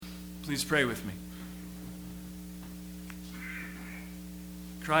Please pray with me.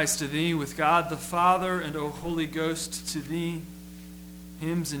 Christ, to thee, with God the Father and O Holy Ghost, to thee,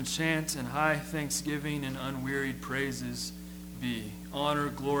 hymns and chant and high thanksgiving and unwearied praises be, honor,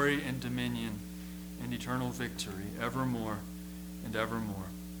 glory, and dominion, and eternal victory, evermore and evermore.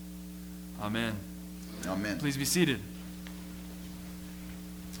 Amen. Amen. Please be seated.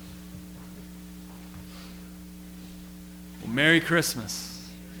 Well, Merry Christmas.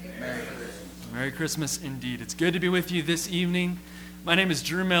 Merry Christmas. Merry Christmas indeed. It's good to be with you this evening. My name is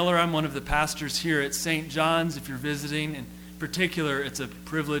Drew Miller. I'm one of the pastors here at St. John's. If you're visiting, in particular, it's a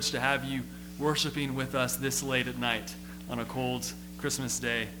privilege to have you worshiping with us this late at night on a cold Christmas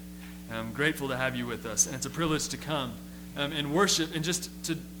day. I'm grateful to have you with us, and it's a privilege to come and worship. And just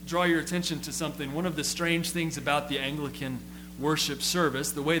to draw your attention to something, one of the strange things about the Anglican worship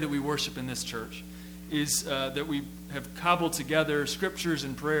service, the way that we worship in this church, is that we have cobbled together scriptures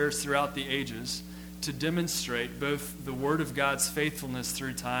and prayers throughout the ages to demonstrate both the Word of God's faithfulness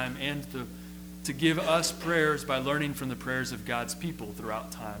through time and to give us prayers by learning from the prayers of God's people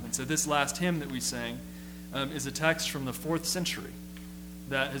throughout time. And so this last hymn that we sang is a text from the 4th century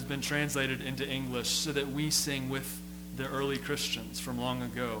that has been translated into English so that we sing with the early Christians from long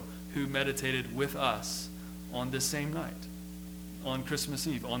ago who meditated with us on this same night, on Christmas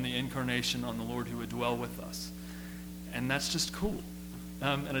Eve, on the incarnation, on the Lord who would dwell with us. And that's just cool.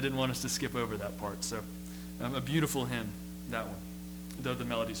 And I didn't want us to skip over that part. So a beautiful hymn, that one, though the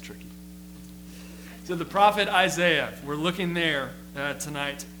melody's tricky. So the prophet Isaiah, we're looking there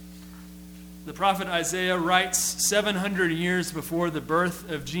tonight. The prophet Isaiah writes 700 years before the birth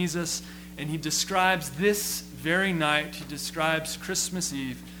of Jesus, and he describes this very night, he describes Christmas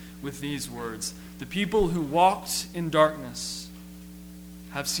Eve with these words: "The people who walked in darkness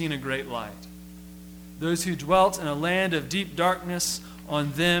have seen a great light. Those who dwelt in a land of deep darkness,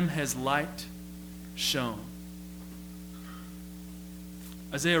 on them has light shone."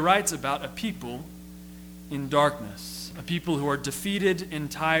 Isaiah writes about a people in darkness, a people who are defeated and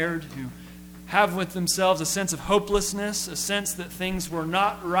tired, who have with themselves a sense of hopelessness, a sense that things were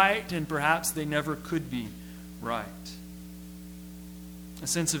not right and perhaps they never could be right. A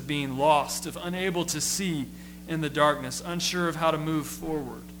sense of being lost, of unable to see in the darkness, unsure of how to move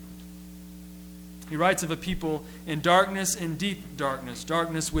forward. He writes of a people in darkness and deep darkness,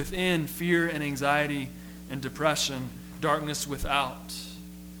 darkness within, fear and anxiety and depression, darkness without,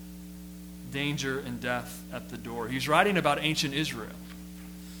 danger and death at the door. He's writing about ancient Israel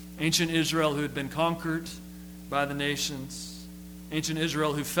who had been conquered by the nations, ancient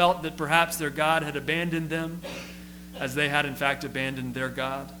Israel who felt that perhaps their God had abandoned them, as they had in fact abandoned their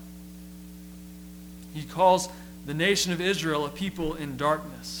God. He calls the nation of Israel a people in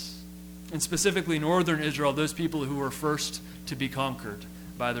darkness. And specifically northern Israel, those people who were first to be conquered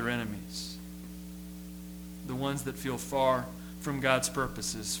by their enemies. The ones that feel far from God's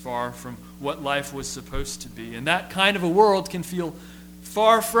purposes, far from what life was supposed to be. And that kind of a world can feel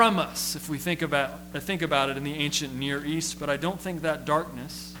far from us if we think about it in the ancient Near East. But I don't think that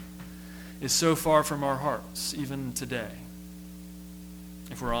darkness is so far from our hearts, even today,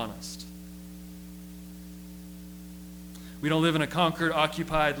 if we're honest. We don't live in a conquered,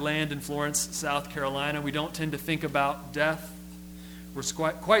 occupied land in Florence, South Carolina. We don't tend to think about death. We're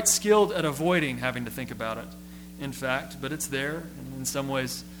quite skilled at avoiding having to think about it, in fact, but it's there. And in some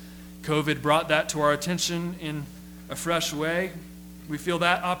ways, COVID brought that to our attention in a fresh way. We feel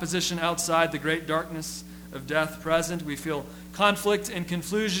that opposition outside, the great darkness of death present. We feel conflict and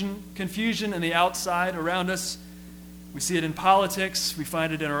confusion in the outside around us. We see it in politics. We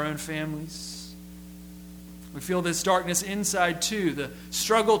find it in our own families. We feel this darkness inside too, the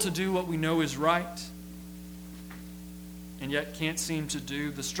struggle to do what we know is right and yet can't seem to do,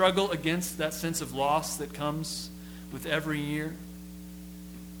 the struggle against that sense of loss that comes with every year,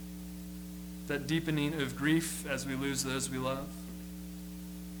 that deepening of grief as we lose those we love,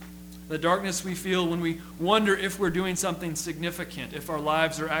 the darkness we feel when we wonder if we're doing something significant, if our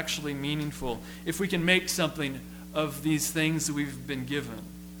lives are actually meaningful, if we can make something of these things that we've been given,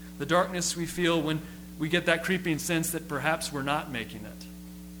 the darkness we feel when we get that creeping sense that perhaps we're not making it.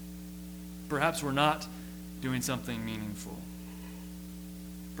 Perhaps we're not doing something meaningful.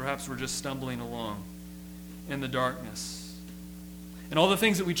 Perhaps we're just stumbling along in the darkness. And all the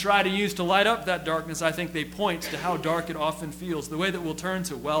things that we try to use to light up that darkness, I think they point to how dark it often feels. The way that we'll turn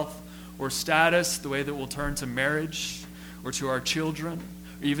to wealth or status, the way that we'll turn to marriage or to our children,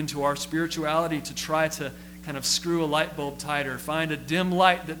 or even to our spirituality to try to kind of screw a light bulb tighter, find a dim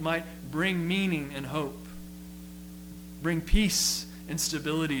light that might bring meaning and hope, bring peace and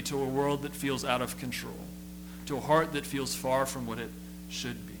stability to a world that feels out of control, to a heart that feels far from what it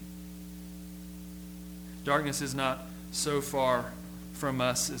should be. Darkness is not so far from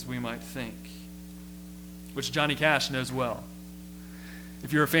us as we might think, which Johnny Cash knows well.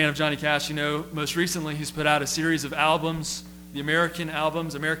 If you're a fan of Johnny Cash, you know most recently he's put out a series of albums, the American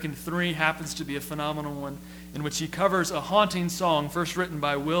albums. American 3 happens to be a phenomenal one, in which he covers a haunting song first written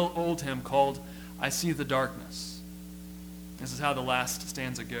by Will Oldham called I See the Darkness. This is how the last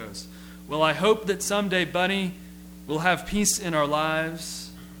stanza goes. Well, I hope that someday, Bunny, we'll have peace in our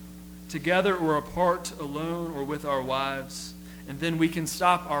lives, together or apart, alone or with our wives, and then we can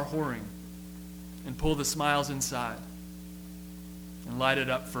stop our whoring and pull the smiles inside and light it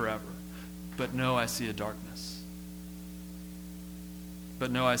up forever. But no, I see a darkness.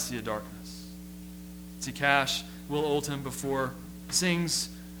 But no, I see a darkness. See, Cash, Will Oldham before sings,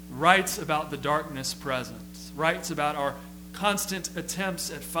 writes about the darkness present, writes about our constant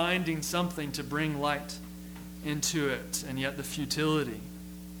attempts at finding something to bring light into it, and yet the futility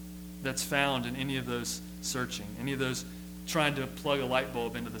that's found in any of those searching, any of those trying to plug a light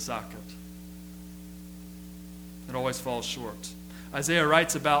bulb into the socket. It always falls short. Isaiah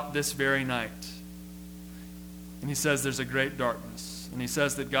writes about this very night, and he says there's a great darkness, and he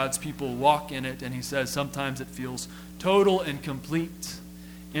says that God's people walk in it, and he says sometimes it feels total and complete,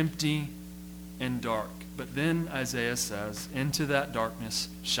 empty and dark. But then Isaiah says, into that darkness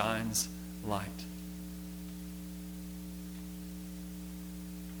shines light.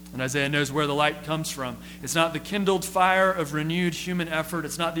 And Isaiah knows where the light comes from. It's not the kindled fire of renewed human effort.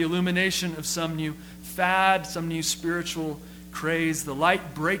 It's not the illumination of some new fad, some new spiritual craze. The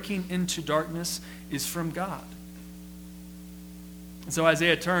light breaking into darkness is from God. And so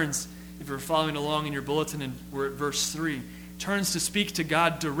Isaiah turns, if you're following along in your bulletin, and we're at verse 3, turns to speak to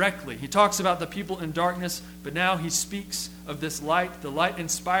God directly. He talks about the people in darkness, but now he speaks of this light. The light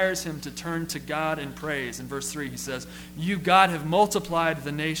inspires him to turn to God in praise. In verse 3 he says, you, God, have multiplied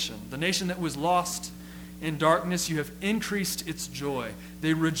the nation that was lost in darkness. You have increased its joy.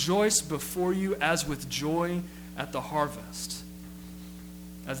 They rejoice before you as with joy at the harvest,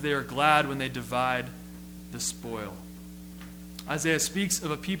 as they are glad when they divide the spoil. Isaiah speaks of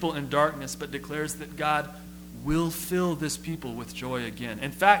a people in darkness, but declares that God will fill this people with joy again.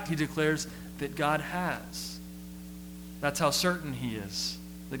 In fact, he declares that God has. That's how certain he is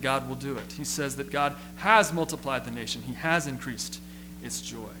that God will do it. He says that God has multiplied the nation. He has increased its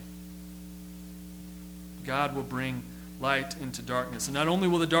joy. God will bring light into darkness. And not only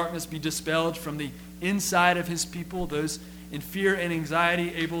will the darkness be dispelled from the inside of his people, those in fear and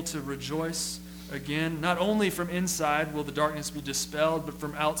anxiety able to rejoice again, not only from inside will the darkness be dispelled, but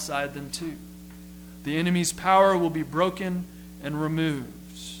from outside them too. The enemy's power will be broken and removed.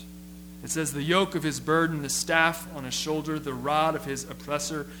 It says, the yoke of his burden, the staff on his shoulder, the rod of his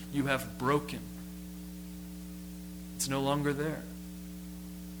oppressor, you have broken. It's no longer there.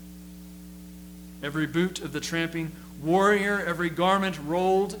 Every boot of the tramping warrior, every garment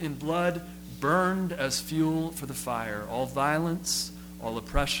rolled in blood, burned as fuel for the fire. All violence, all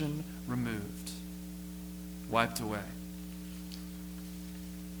oppression removed, wiped away.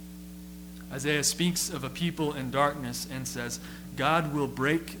 Isaiah speaks of a people in darkness and says, God will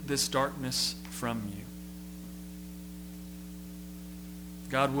break this darkness from you.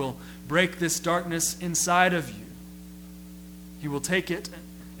 God will break this darkness inside of you. He will take it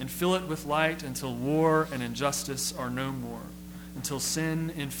and fill it with light until war and injustice are no more, until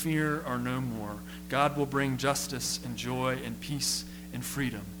sin and fear are no more. God will bring justice and joy and peace and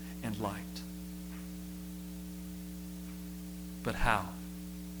freedom and light. But how?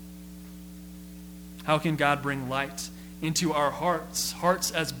 How can God bring light into our hearts?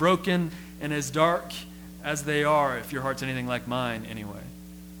 Hearts as broken and as dark as they are, if your heart's anything like mine anyway.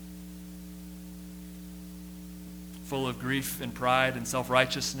 Full of grief and pride and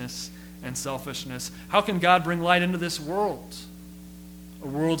self-righteousness and selfishness. How can God bring light into this world? A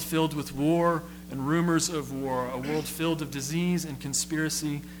world filled with war and rumors of war. A world filled of disease and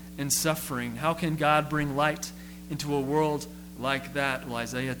conspiracy and suffering. How can God bring light into a world like that? Well,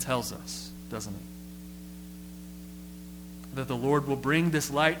 Isaiah tells us, doesn't he? That the Lord will bring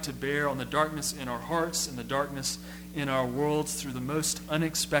this light to bear on the darkness in our hearts and the darkness in our world through the most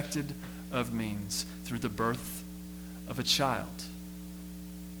unexpected of means, through the birth of a child.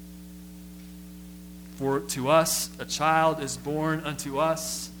 For to us a child is born, unto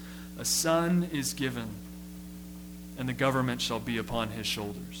us a son is given, and the government shall be upon his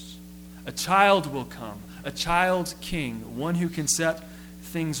shoulders. A child will come, a child king, one who can set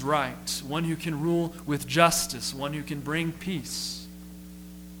things right, one who can rule with justice, one who can bring peace.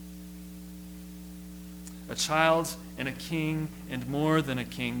 A child and a king, and more than a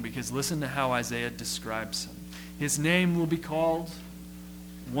king, because listen to how Isaiah describes him. His name will be called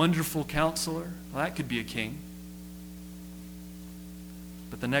Wonderful Counselor. Well, that could be a king.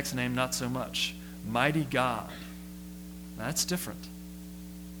 But the next name, not so much. Mighty God. That's different.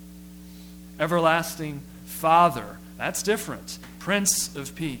 Everlasting Father. That's different. Prince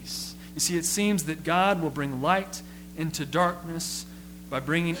of Peace. You see, it seems that God will bring light into darkness by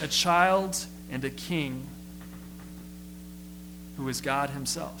bringing a child and a king who is God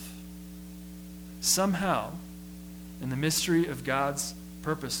himself. Somehow, in the mystery of God's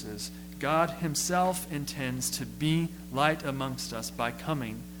purposes, God himself intends to be light amongst us by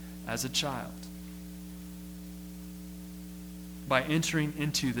coming as a child, by entering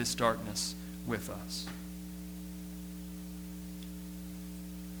into this darkness with us.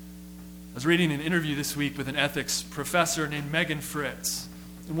 I was reading an interview this week with an ethics professor named Megan Fritz.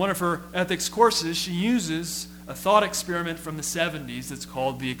 In one of her ethics courses, she uses a thought experiment from the 70s that's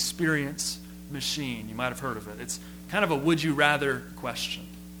called the experience machine. You might have heard of it. It's kind of a would you rather question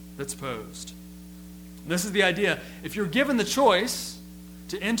that's posed. And this is the idea. If you're given the choice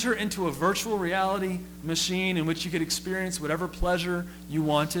to enter into a virtual reality machine in which you could experience whatever pleasure you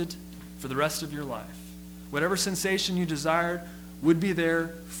wanted for the rest of your life, whatever sensation you desired would be there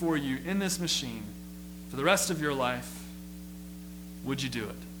for you in this machine for the rest of your life, would you do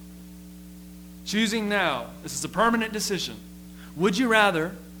it? Choosing now, this is a permanent decision. Would you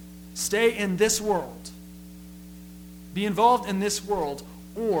rather stay in this world, be involved in this world,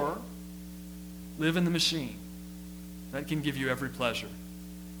 or live in the machine that can give you every pleasure,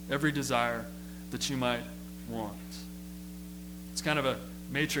 every desire that you might want? It's kind of a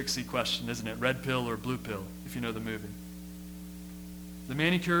Matrix-y question, isn't it? Red pill or blue pill, if you know the movie. The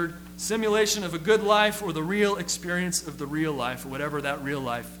manicured simulation of a good life or the real experience of the real life, or whatever that real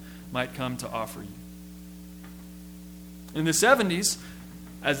life might come to offer you. In the 70s,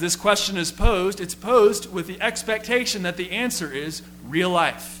 as this question is posed, it's posed with the expectation that the answer is real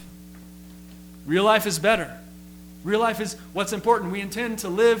life. Real life is better. Real life is what's important. We intend to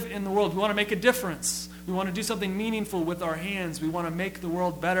live in the world. We want to make a difference. We want to do something meaningful with our hands. We want to make the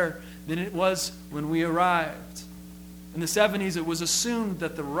world better than it was when we arrived. In the 70s, it was assumed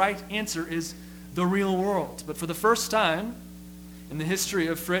that the right answer is the real world. But for the first time in the history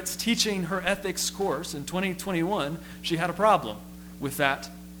of Fritz teaching her ethics course in 2021, she had a problem with that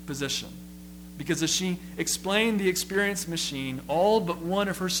position. Because as she explained the experience machine, all but one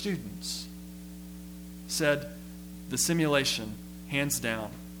of her students said the simulation, hands down,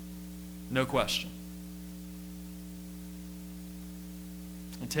 no question.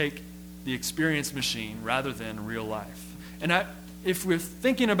 And take the experience machine rather than real life. And if we're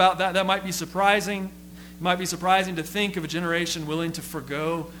thinking about that, that might be surprising. It might be surprising to think of a generation willing to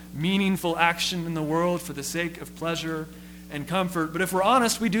forgo meaningful action in the world for the sake of pleasure and comfort. But if we're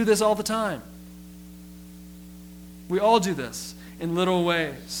honest, we do this all the time. We all do this in little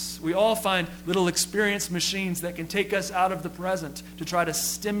ways. We all find little experience machines that can take us out of the present to try to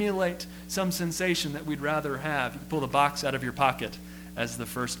stimulate some sensation that we'd rather have. You can pull the box out of your pocket as the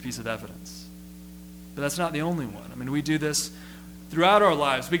first piece of evidence. But that's not the only one. I mean, we do this throughout our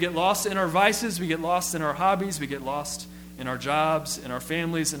lives. We get lost in our vices. We get lost in our hobbies. We get lost in our jobs, in our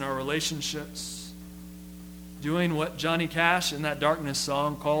families, in our relationships. Doing what Johnny Cash in that Darkness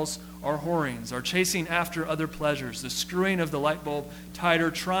song calls our whorings, our chasing after other pleasures, the screwing of the light bulb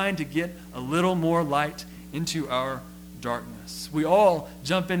tighter, trying to get a little more light into our darkness. We all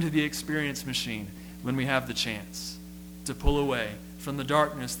jump into the experience machine when we have the chance to pull away from the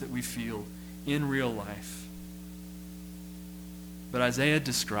darkness that we feel in real life. But Isaiah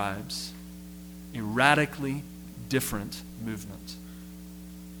describes a radically different movement.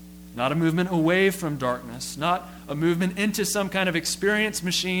 Not a movement away from darkness, not a movement into some kind of experience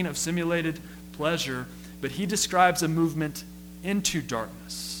machine of simulated pleasure, but he describes a movement into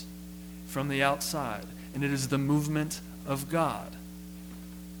darkness from the outside. And it is the movement of God,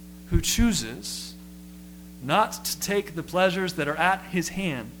 who chooses not to take the pleasures that are at his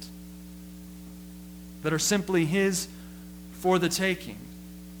hand, that are simply his for the taking,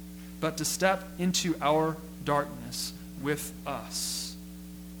 but to step into our darkness with us.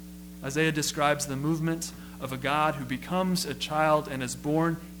 Isaiah describes the movement of a God who becomes a child and is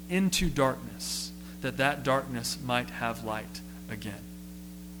born into darkness, that that darkness might have light again.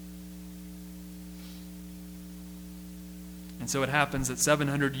 And so it happens that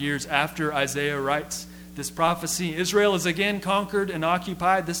 700 years after Isaiah writes this prophecy, Israel is again conquered and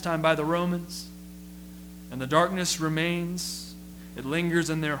occupied, this time by the Romans. And the darkness remains. It lingers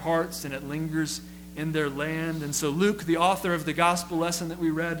in their hearts and it lingers in their land. And so Luke, the author of the gospel lesson that we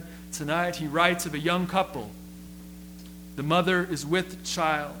read tonight, he writes of a young couple. The mother is with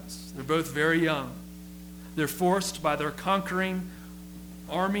child. They're both very young. They're forced by their conquering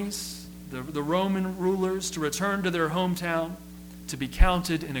armies, the Roman rulers, to return to their hometown to be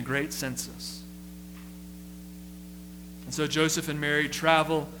counted in a great census. And so Joseph and Mary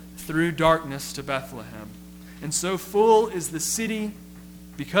travel through darkness to Bethlehem. And so full is the city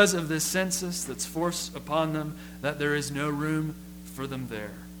because of this census that's forced upon them that there is no room for them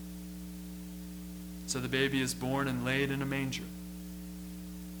there. So the baby is born and laid in a manger.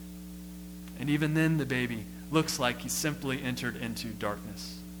 And even then the baby looks like he simply entered into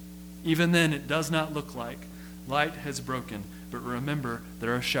darkness. Even then it does not look like light has broken, but remember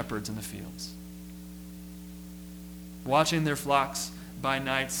there are shepherds in the fields, watching their flocks by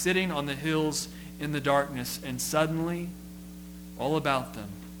night, sitting on the hills in the darkness, and suddenly all about them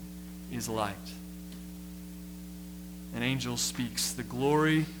is light. An angel speaks, the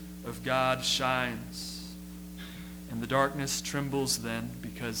glory of God shines, and the darkness trembles then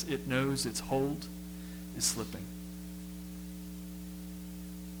because it knows its hold is slipping.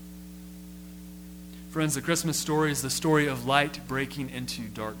 Friends, the Christmas story is the story of light breaking into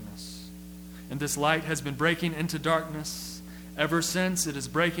darkness. And this light has been breaking into darkness ever since it is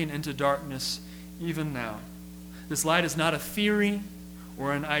breaking into darkness even now. This light is not a theory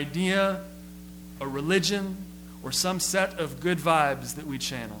or an idea, a religion, or some set of good vibes that we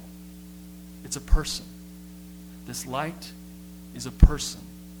channel. It's a person. This light is a person.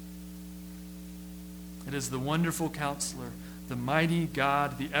 It is the wonderful Counselor, the mighty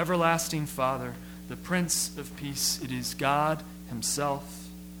God, the everlasting Father, the Prince of Peace. It is God Himself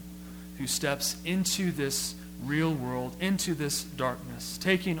who steps into this real world, into this darkness,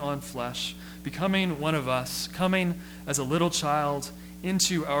 taking on flesh, becoming one of us, coming as a little child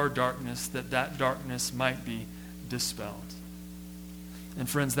into our darkness, that darkness might be dispelled. And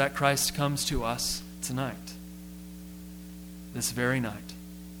friends, that Christ comes to us tonight, this very night.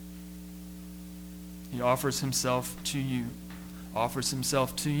 He offers Himself to you,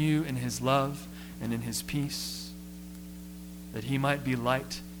 in His love and in His peace, that He might be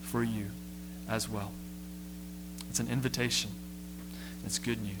light for you as well. It's an invitation. It's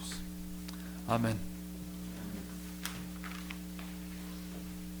good news. Amen.